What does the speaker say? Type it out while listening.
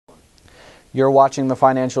You're watching the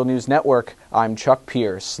Financial News Network. I'm Chuck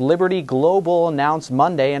Pierce. Liberty Global announced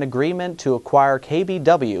Monday an agreement to acquire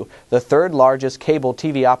KBW, the third largest cable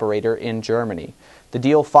TV operator in Germany. The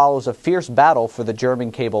deal follows a fierce battle for the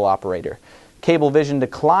German cable operator. Cablevision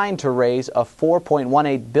declined to raise a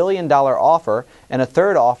 $4.18 billion offer, and a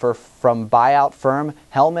third offer from buyout firm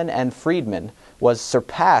Hellman Friedman was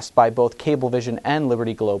surpassed by both Cablevision and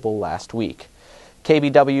Liberty Global last week.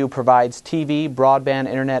 KBW provides TV, broadband,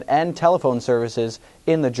 internet, and telephone services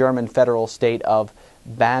in the German federal state of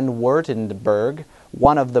Baden-Wurttemberg,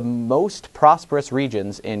 one of the most prosperous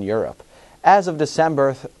regions in Europe. As of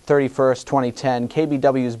December 31, 2010,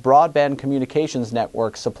 KBW's broadband communications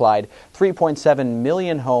network supplied 3.7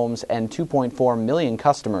 million homes and 2.4 million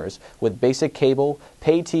customers with basic cable,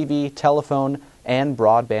 pay TV, telephone, and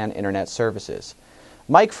broadband internet services.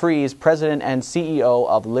 Mike Fries, president and CEO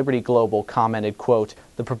of Liberty Global, commented, quote,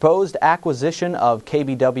 "The proposed acquisition of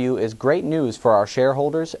KBW is great news for our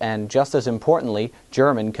shareholders and, just as importantly,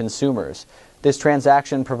 German consumers. This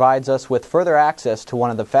transaction provides us with further access to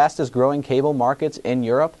one of the fastest-growing cable markets in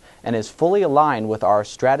Europe and is fully aligned with our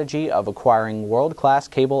strategy of acquiring world-class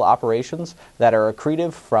cable operations that are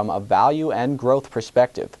accretive from a value and growth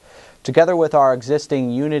perspective. Together with our existing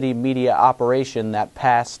Unitymedia operation that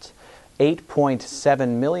passed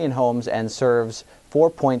 8.7 million homes and serves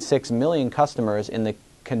 4.6 million customers in the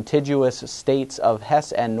contiguous states of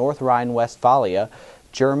Hesse and North Rhine-Westphalia,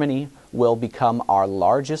 Germany will become our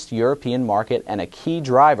largest European market and a key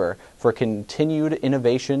driver for continued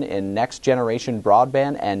innovation in next-generation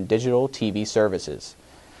broadband and digital TV services."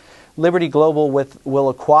 Liberty Global will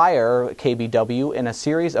acquire KBW in a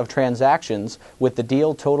series of transactions, with the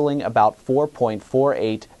deal totaling about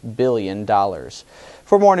 $4.48 billion.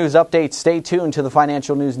 For more news updates, stay tuned to the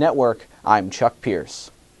Financial News Network. I'm Chuck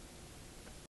Pierce.